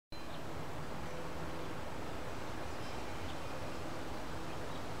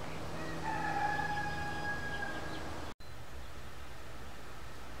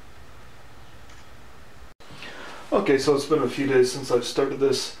Okay, so it's been a few days since I've started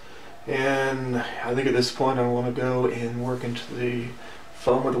this, and I think at this point I want to go and work into the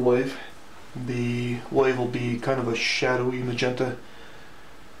foam of the wave. The wave will be kind of a shadowy magenta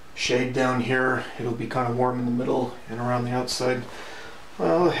shade down here. It'll be kind of warm in the middle, and around the outside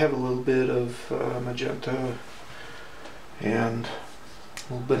I'll have a little bit of magenta and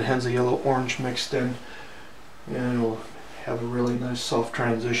a little bit of Henza yellow orange mixed in, and it'll have a really nice soft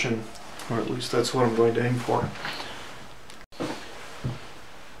transition, or at least that's what I'm going to aim for.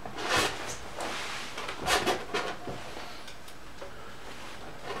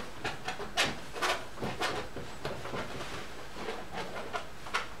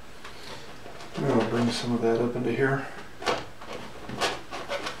 I'll bring some of that up into here.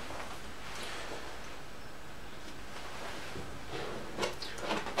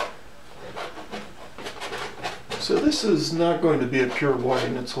 So this is not going to be a pure white,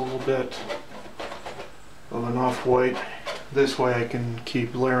 and it's a little bit of an off-white. This way I can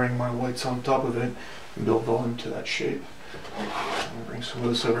keep layering my whites on top of it and build volume to that shape. I'll bring some of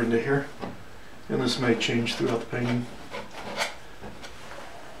this over into here, and this may change throughout the painting.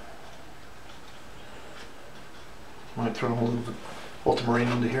 Might throw a little bit of ultramarine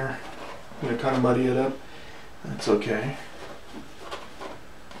into here. I'm going to kind of muddy it up. That's okay.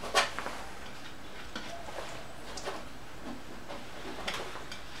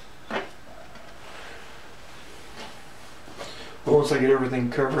 But once I get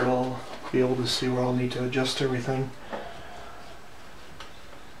everything covered, I'll be able to see where I'll need to adjust everything.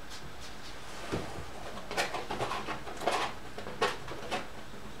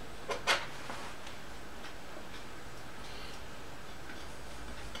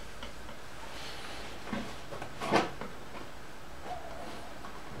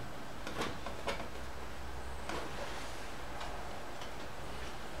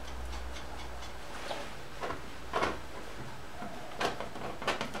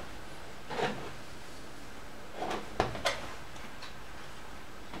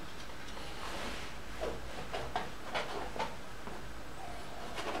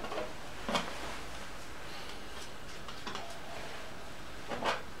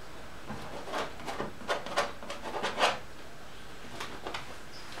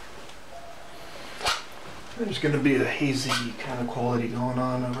 There's going to be a hazy kind of quality going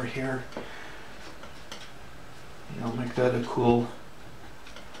on over here. I'll make that a cool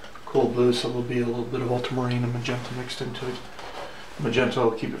blue, so there'll be a little bit of ultramarine and magenta mixed into it. Magenta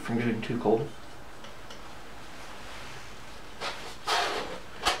will keep it from getting too cold.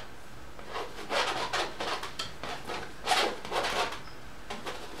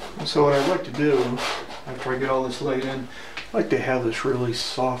 And so what I'd like to do, after I get all this laid in, I'd like to have this really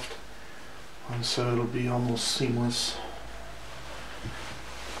soft, and so it'll be almost seamless.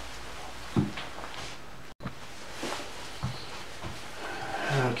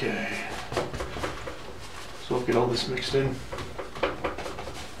 Okay, so I'll get all this mixed in.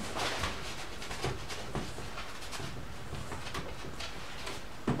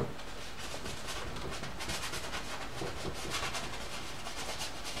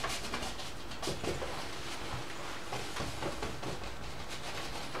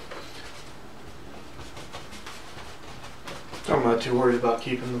 I'm not too worried about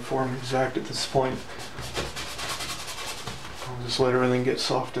keeping the form exact at this point. I'll just let everything get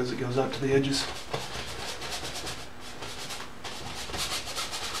soft as it goes out to the edges.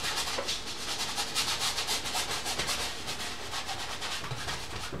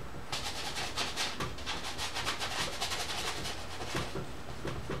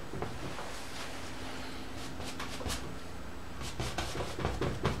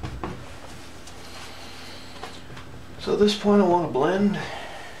 So at this point I want to blend.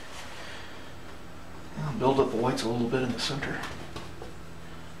 I'll build up the whites a little bit in the center.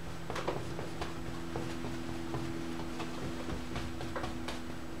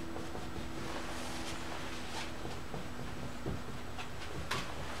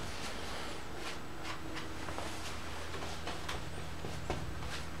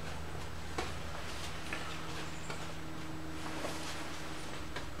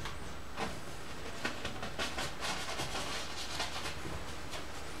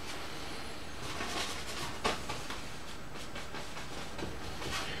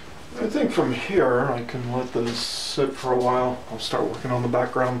 I think from here I can let this sit for a while. I'll start working on the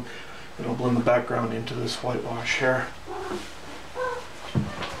background, and I'll blend the background into this whitewash here.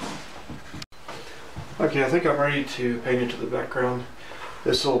 Okay, I think I'm ready to paint into the background.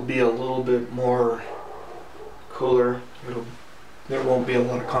 This will be a little bit more cooler. There won't be a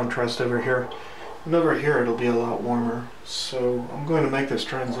lot of contrast over here. And over here it'll be a lot warmer. So I'm going to make this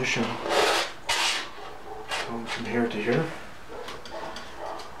transition. So I'm from here to here.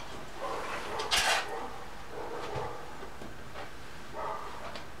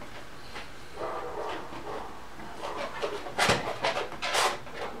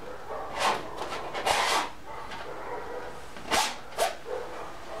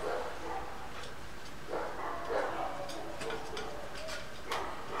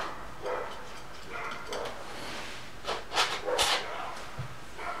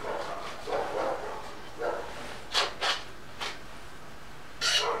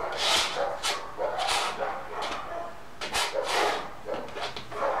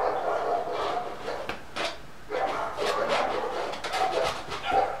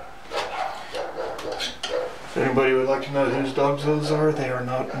 If anybody would like to know whose dogs those are, they are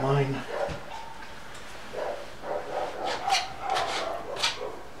not mine.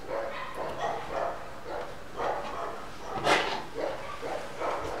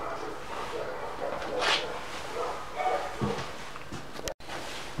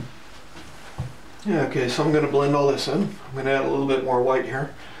 Yeah, okay, so I'm going to blend all this in. I'm going to add a little bit more white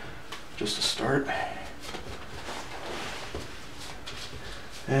here, just to start.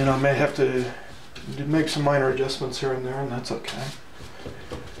 And I may have to make some minor adjustments here and there, and that's okay.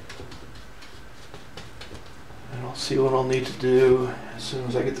 And I'll see what I'll need to do as soon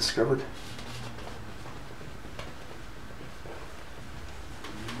as I get this covered.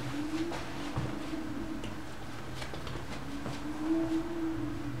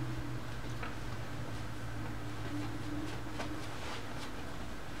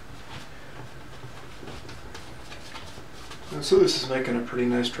 And so this is making a pretty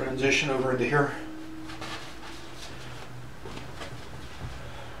nice transition over into here.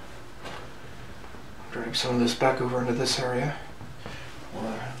 Drag some of this back over into this area.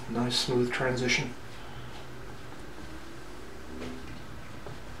 A nice smooth transition.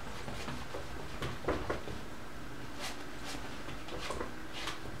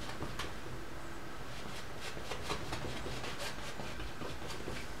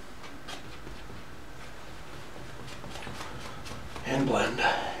 And blend.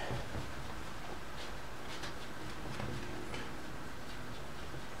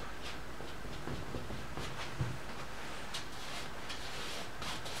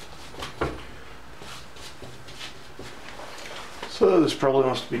 So this probably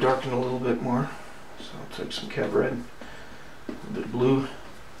wants to be darkened a little bit more. So I'll take some Cab Red, a little bit blue,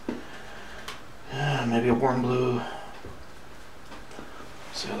 maybe a warm blue.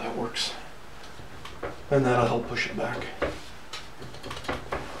 See how that works. And that'll help push it back.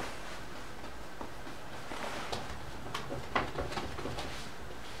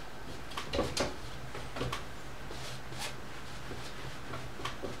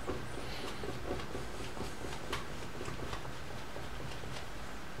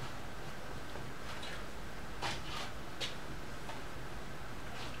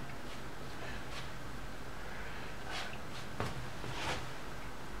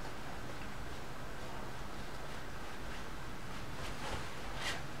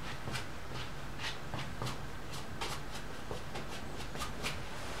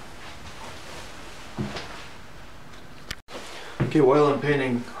 Okay, while I'm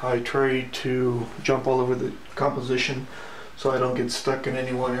painting, I try to jump all over the composition so I don't get stuck in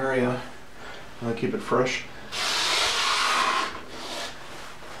any one area. I keep it fresh.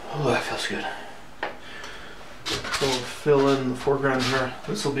 Oh, that feels good. So we'll fill in the foreground here.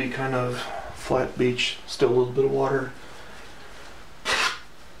 This will be kind of flat beach, still a little bit of water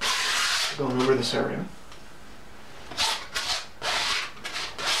going over this area.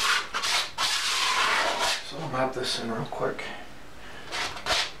 So I'll map this in real quick.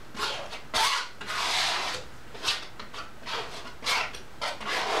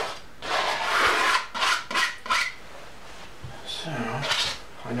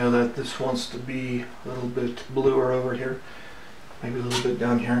 I know that this wants to be a little bit bluer over here, maybe a little bit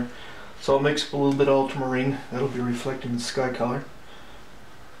down here. So I'll mix a little bit of ultramarine, that'll be reflecting the sky color.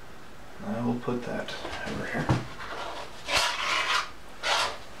 I will put that over here.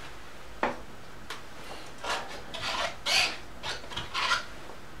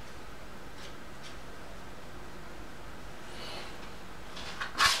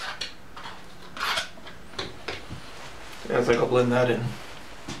 Yeah, I think I'll blend that in.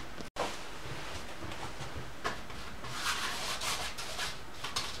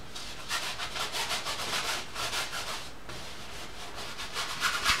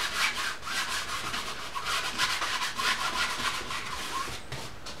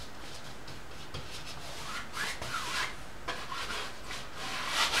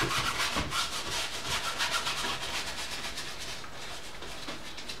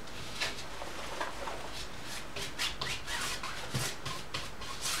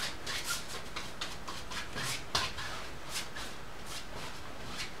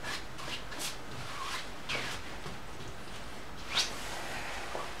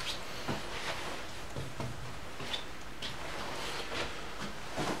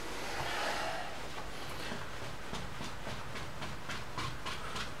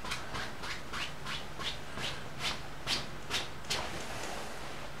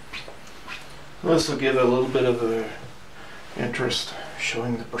 This will give it a little bit of a interest,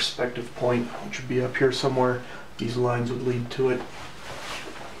 showing the perspective point, which would be up here somewhere. These lines would lead to it.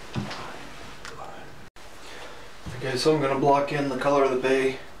 Okay, so I'm going to block in the color of the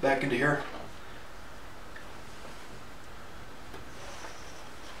bay back into here.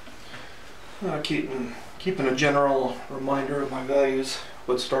 Keeping a general reminder of my values,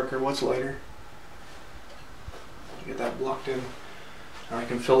 what's darker, what's lighter. Get that blocked in. I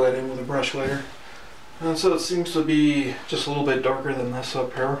can fill that in with a brush later. And so it seems to be just a little bit darker than this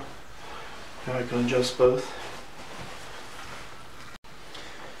up here. And I can adjust both.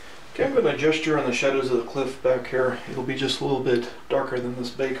 Okay, I'm going to gesture on the shadows of the cliff back here. It'll be just a little bit darker than this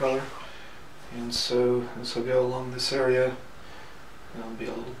bay color. And so this will go along this area. There'll be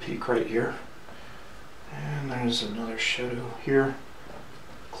a little peak right here. And there's another shadow here.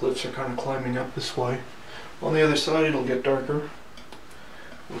 Cliffs are kind of climbing up this way. On the other side it'll get darker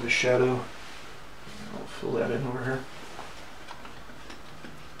with a shadow. I'll fill that in over here.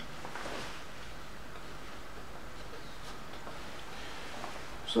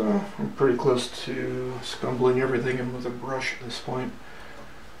 So I'm pretty close to scumbling everything in with a brush at this point.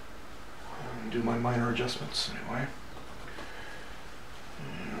 And do my minor adjustments anyway.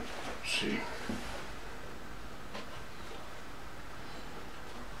 Let's see.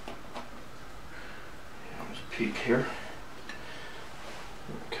 There's a peak here.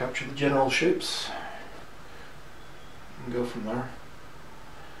 Capture the general shapes and go from there.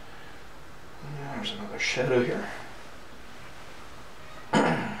 And there's another shadow here.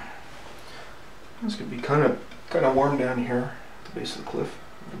 It's gonna be kind of warm down here at the base of the cliff.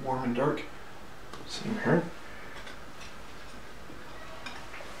 Warm and dark. Same here.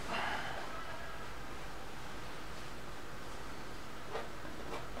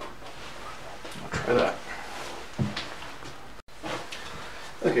 I'll try that.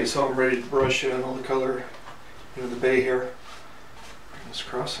 Okay, so I'm ready to brush in all the color into the bay here. Bring this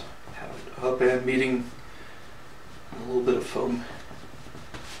across. Have it up and meeting a little bit of foam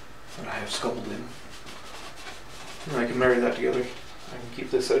that I have sculpted in. And I can marry that together. I can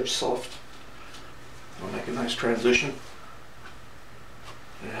keep this edge soft. It'll make a nice transition.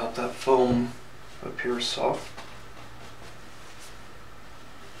 And help that foam appear soft.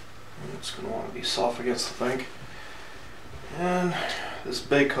 And it's going to want to be soft against the bank. And this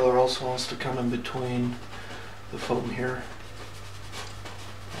bay color also wants to come in between the foam here.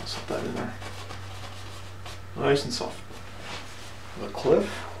 I'll set that in there. Nice and soft. The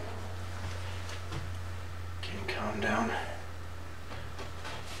cliff. Can calm down.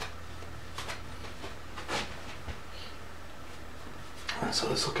 And so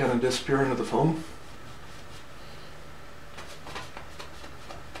this will kind of disappear into the foam.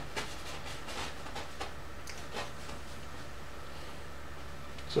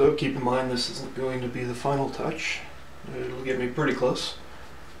 So keep in mind this isn't going to be the final touch. It'll get me pretty close.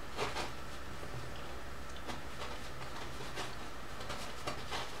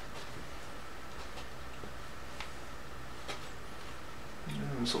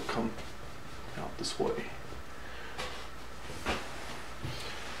 And this will come out this way.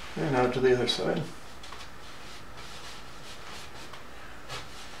 And out to the other side.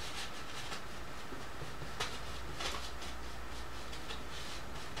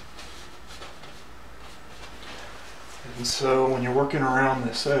 And so when you're working around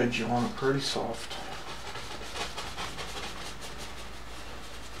this edge, you want it pretty soft.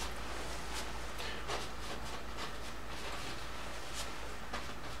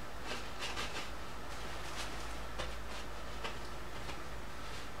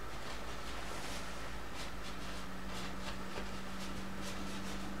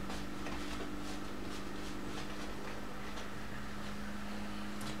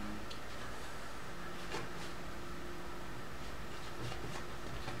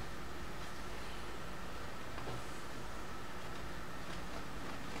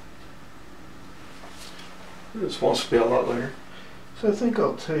 This wants to be a lot lighter. So I think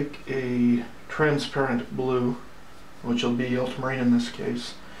I'll take a transparent blue, which will be ultramarine in this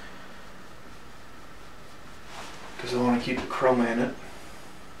case, because I want to keep the chroma in it.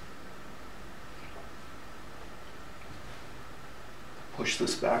 Push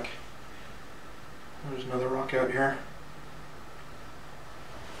this back. There's another rock out here.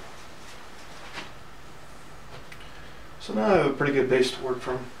 So now I have a pretty good base to work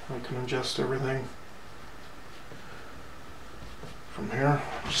from. I can adjust everything from here.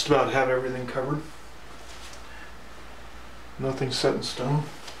 Just about have everything covered. Nothing set in stone.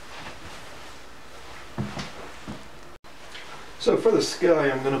 So for the sky,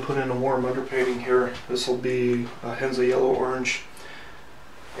 I'm going to put in a warm underpainting here. This will be a Henza yellow orange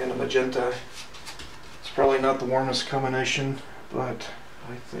and a magenta probably not the warmest combination, but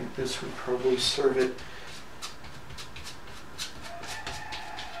I think this would probably serve it.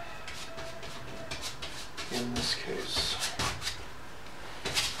 In this case.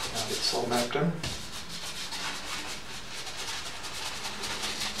 Now it's all mapped in.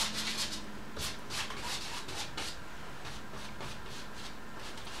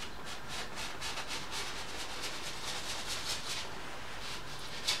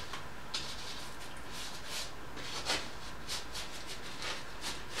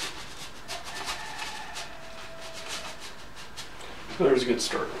 So there's a good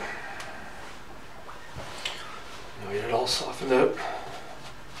start. Now get it all softened up.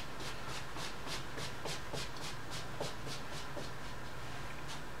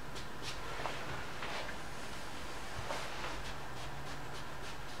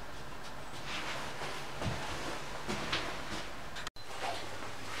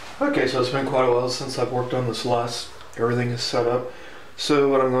 Okay, so it's been quite a while since I've worked on this last. Everything is set up. So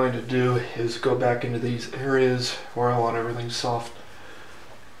what I'm going to do is go back into these areas where I want everything soft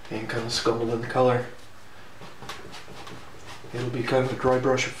and kind of sculled in the color. It'll be kind of a dry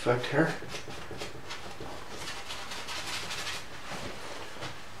brush effect here.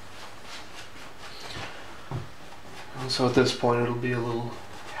 And so at this point it'll be a little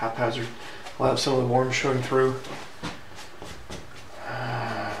haphazard. I'll have some of the warm showing through.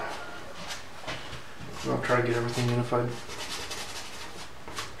 I'll try to get everything unified.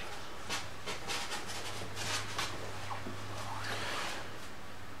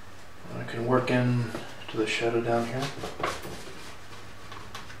 I can work in to the shadow down here.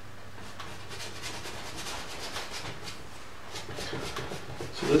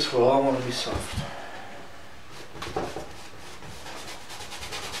 So this will all want to be soft.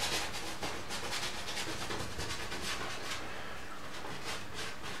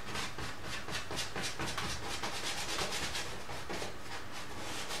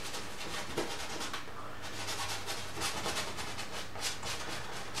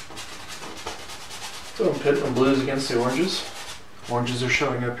 So I'm pitting the blues against the oranges. Oranges are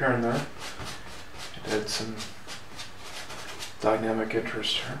showing up here and there. It adds some dynamic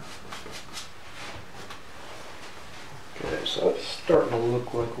interest here. Okay, so it's starting to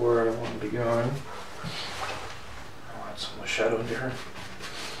look like where I want to be going. I'll add some of the shadow into here.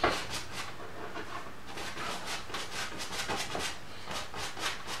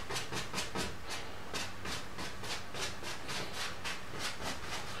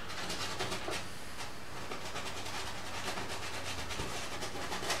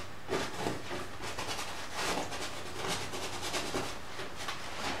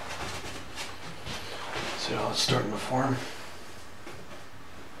 See how it's starting to form.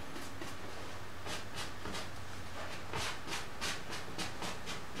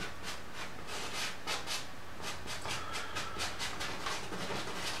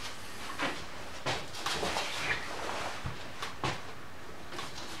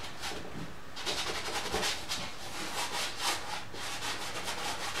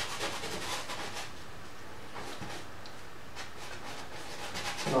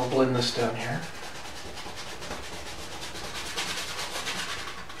 And I'll blend this down here.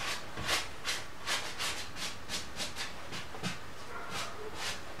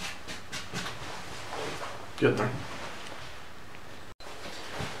 Good there.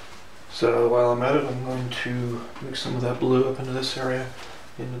 So while I'm at it, I'm going to mix some of that blue up into this area,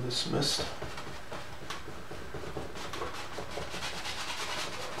 into this mist.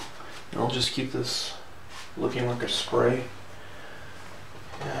 And I'll just keep this looking like a spray.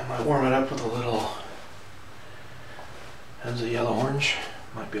 And I might warm it up with a little ends of yellow orange.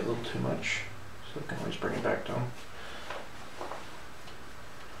 Might be a little too much, so I can always bring it back down.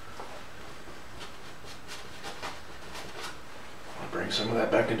 Bring some of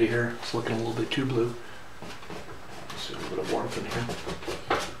that back into here. It's looking a little bit too blue. See a little bit of warmth in here.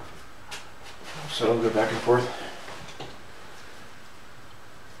 So I'll go back and forth.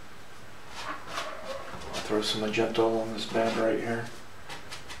 I'll throw some magenta along this band right here.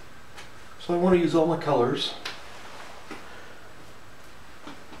 So I want to use all my colors.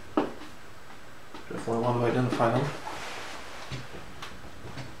 Definitely want to identify them.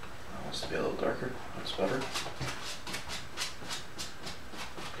 That wants to be a little darker. That's better.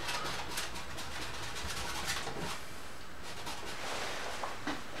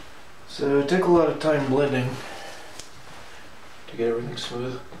 So take a lot of time blending to get everything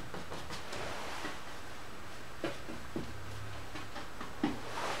smooth.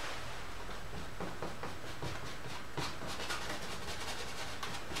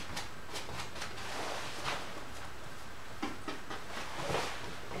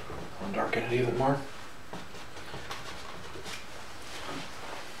 I'll darken it even more.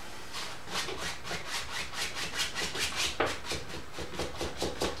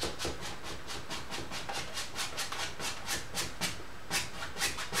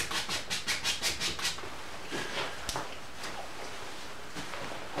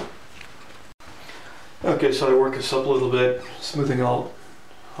 Okay, so I work this up a little bit, smoothing out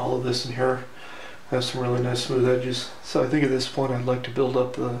all of this in here. Has some really nice smooth edges. So I think at this point I'd like to build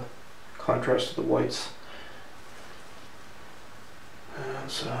up the contrast of the whites. And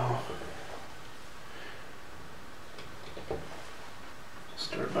so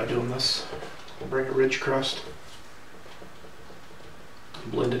start by doing this. Bring a ridge crest,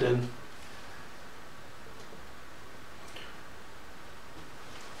 blend it in.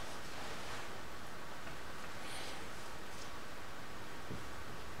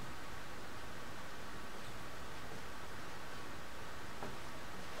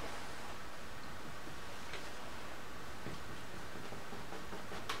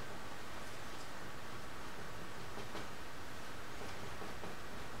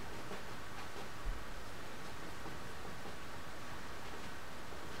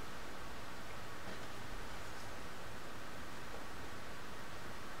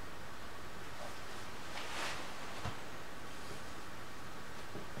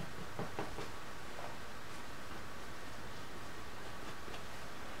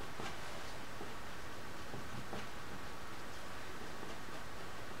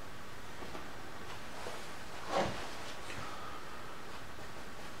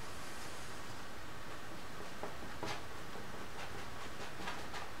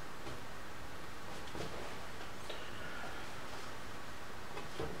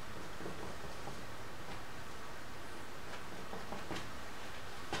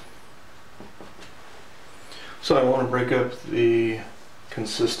 So I want to break up the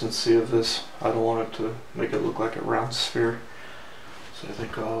consistency of this. I don't want it to make it look like a round sphere. So I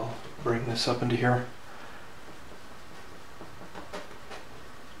think I'll bring this up into here.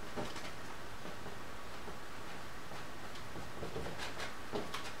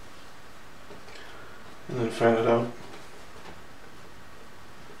 And then fan it out.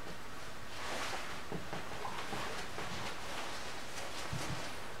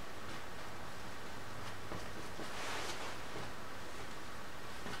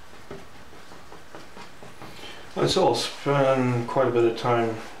 And so I'll spend quite a bit of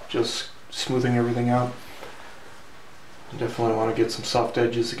time just smoothing everything out. Definitely want to get some soft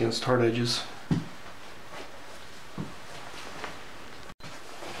edges against hard edges.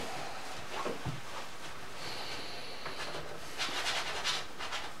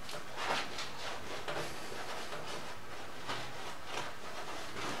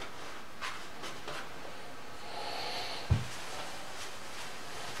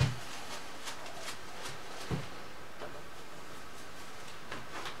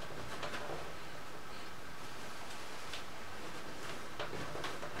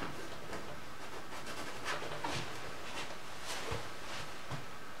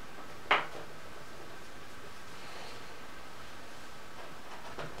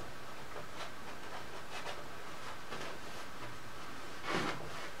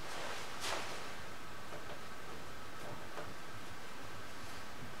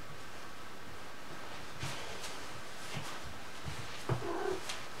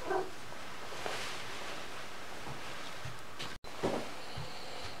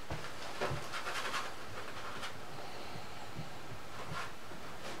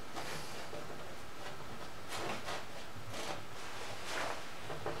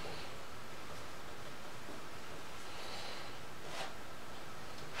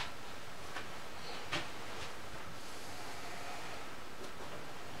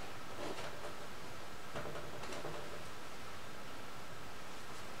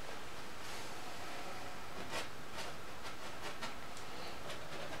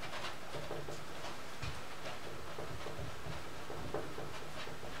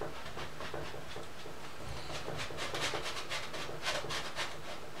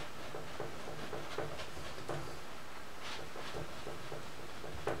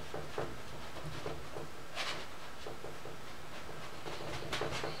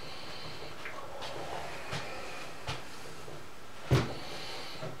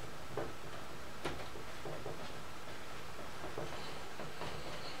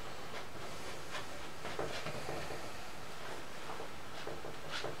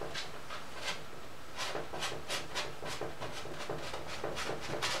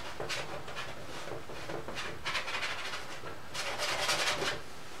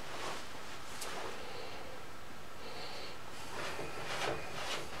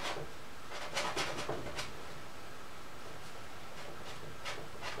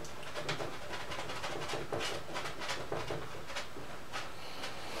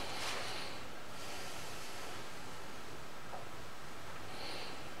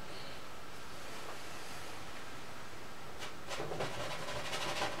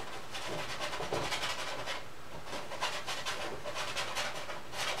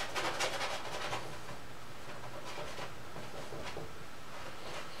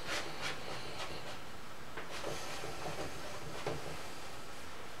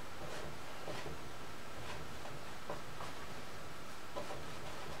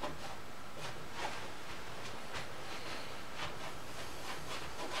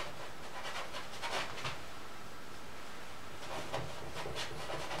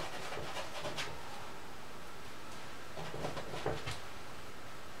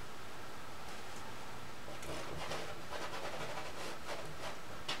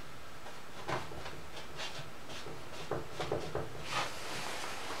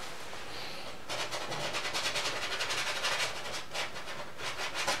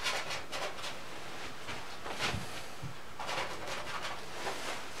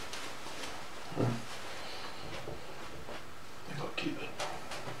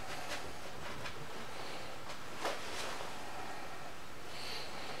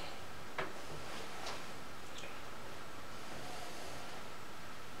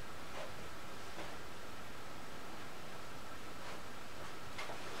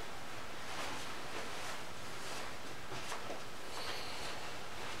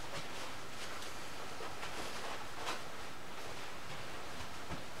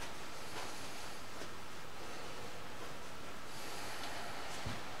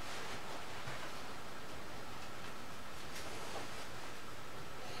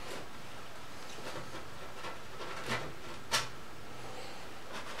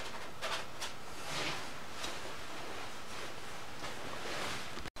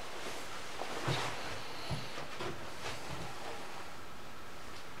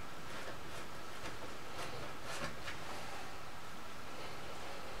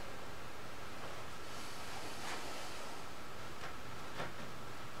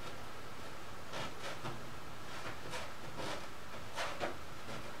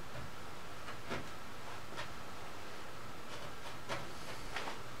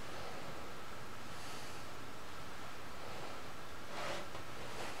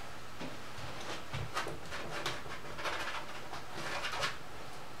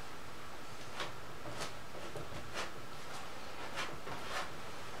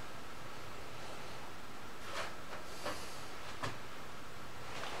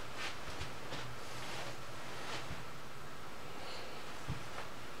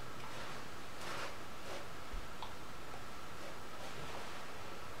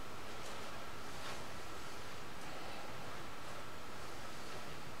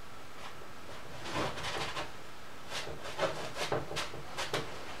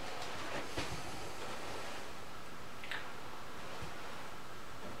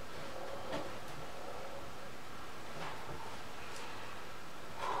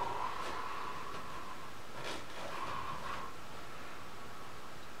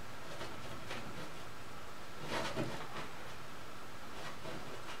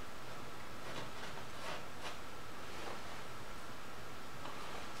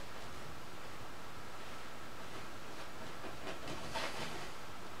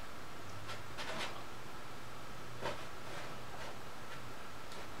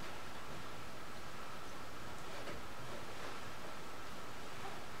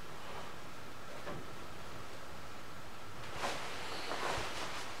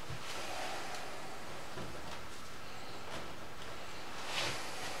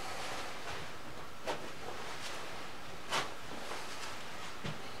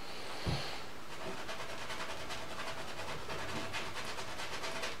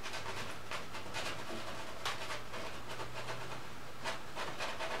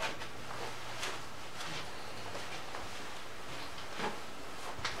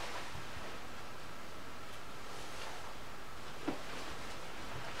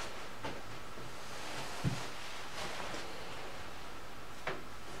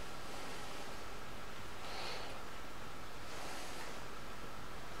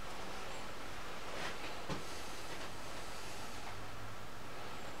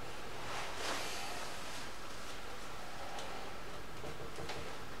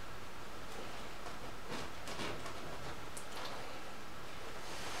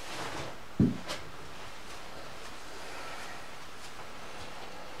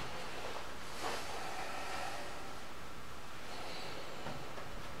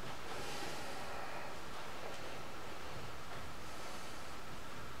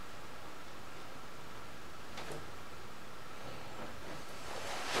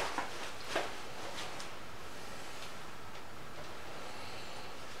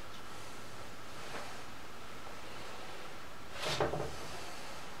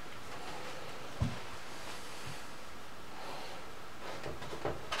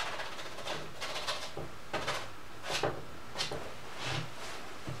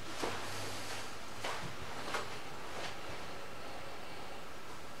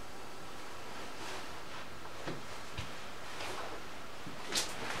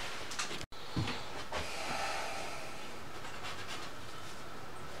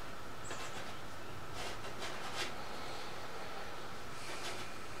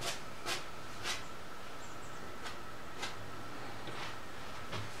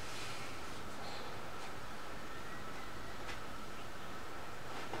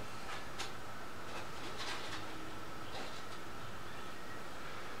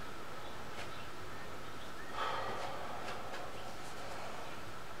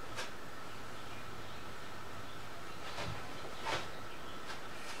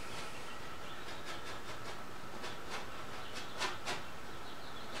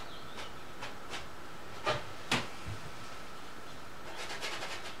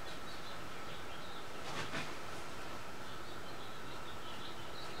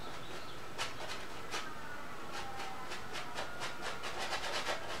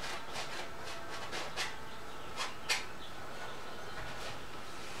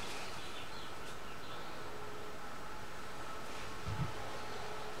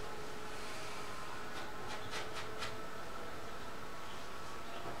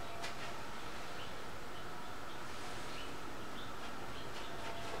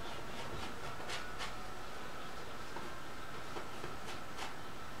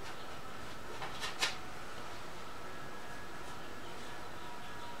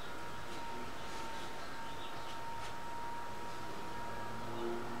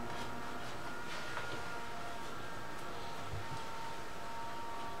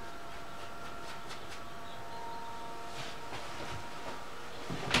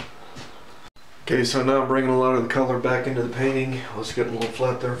 Okay, so now I'm bringing a lot of the color back into the painting. I was getting a little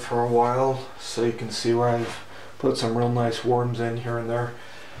flat there for a while, so you can see where I've put some real nice warms in here and there.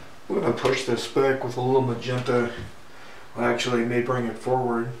 I'm going to push this back with a little magenta. I actually may bring it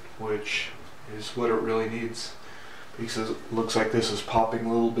forward, which is what it really needs, because it looks like this is popping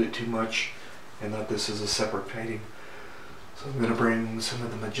a little bit too much and that this is a separate painting. So I'm going to bring some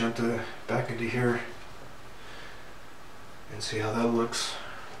of the magenta back into here and see how that looks.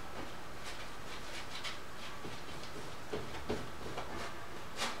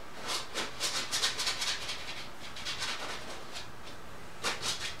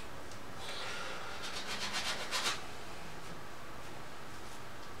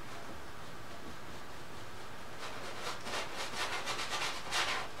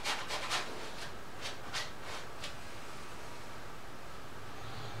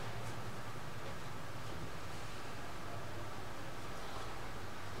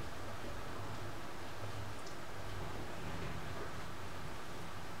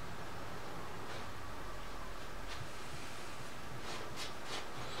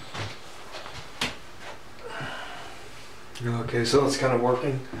 Okay, so it's kind of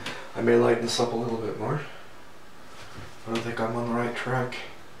working. I may lighten this up a little bit more. I don't think I'm on the right track.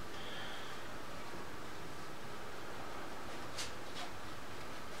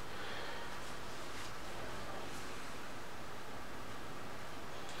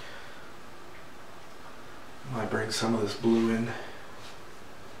 Might bring some of this blue in.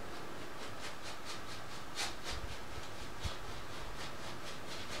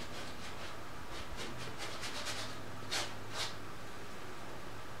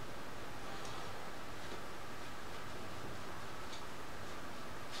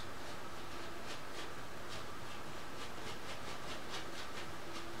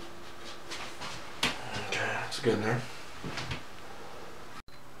 Good in there.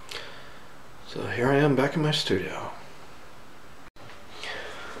 So here I am back in my studio.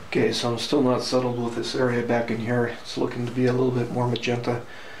 Okay, so I'm still not settled with this area back in here. It's looking to be a little bit more magenta.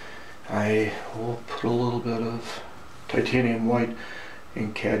 I will put a little bit of titanium white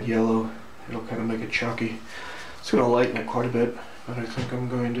and cad yellow. It'll kind of make it chalky. It's going to lighten it quite a bit, but I think I'm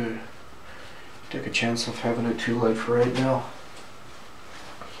going to take a chance of having it too light for right now.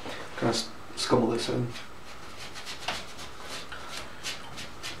 Kind of scumble this in.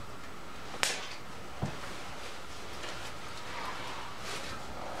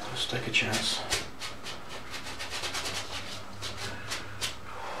 Take a chance.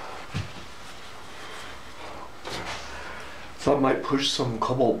 Thought I might push some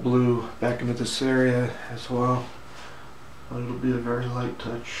cobalt blue back into this area as well, but it'll be a very light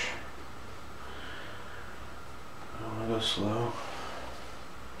touch. I want to go slow.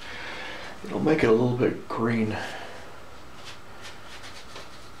 It'll make it a little bit green.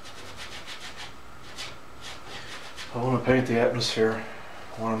 I want to paint the atmosphere.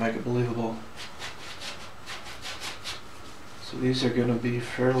 I want to make it believable. So these are going to be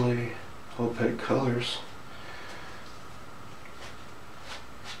fairly opaque colors.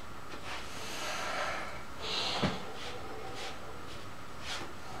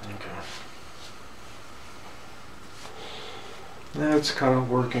 Okay. That's kind of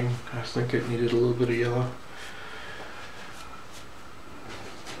working. I think it needed a little bit of yellow.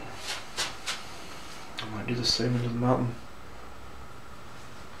 I might do the same into the mountain.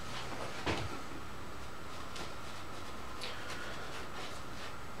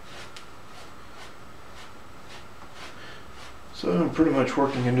 So I'm pretty much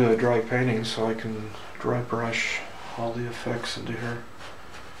working into a dry painting, so I can dry brush all the effects into here.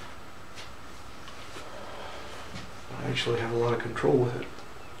 I actually have a lot of control with it.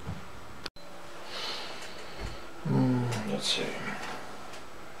 Let's see.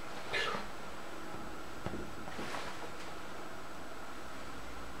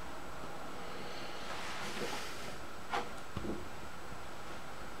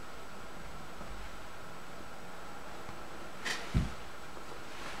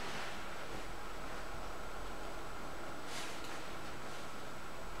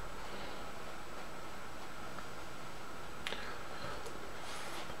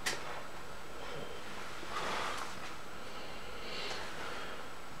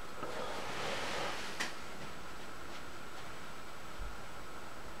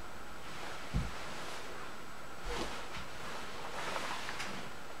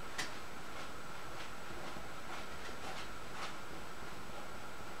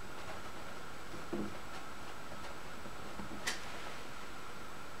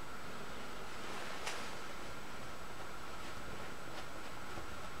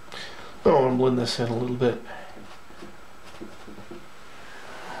 I want to blend this in a little bit.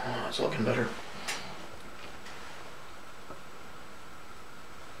 Oh, it's looking better.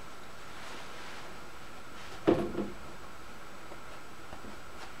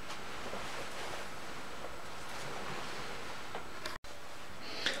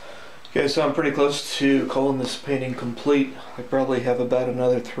 Okay, so I'm pretty close to calling this painting complete. I probably have about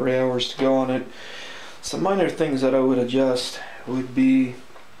another 3 hours to go on it. Some minor things that I would adjust would be,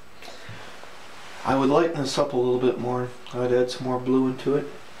 I would lighten this up a little bit more. I'd add some more blue into it,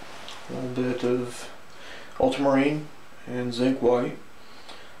 a little bit of ultramarine and zinc white,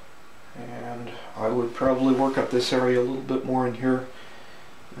 and I would probably work up this area a little bit more in here.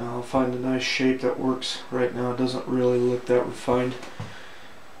 I'll find a nice shape that works. Right now it doesn't really look that refined.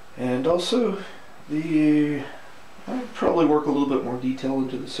 And also, I'd probably work a little bit more detail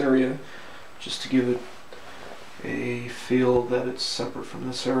into this area, just to give it a feel that it's separate from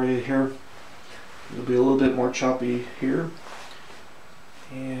this area here. It'll be a little bit more choppy here,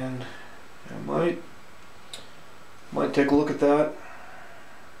 and I might take a look at that.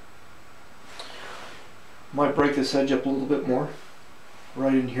 Might break this edge up a little bit more.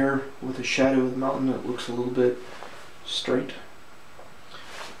 Right in here with the shadow of the mountain, it looks a little bit straight.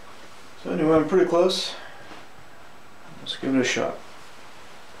 So anyway, I'm pretty close. Let's give it a shot.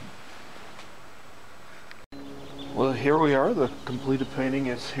 Well, here we are. The completed painting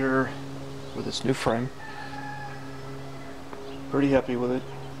is here with its new frame. Pretty happy with it.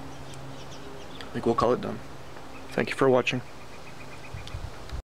 I think we'll call it done. Thank you for watching.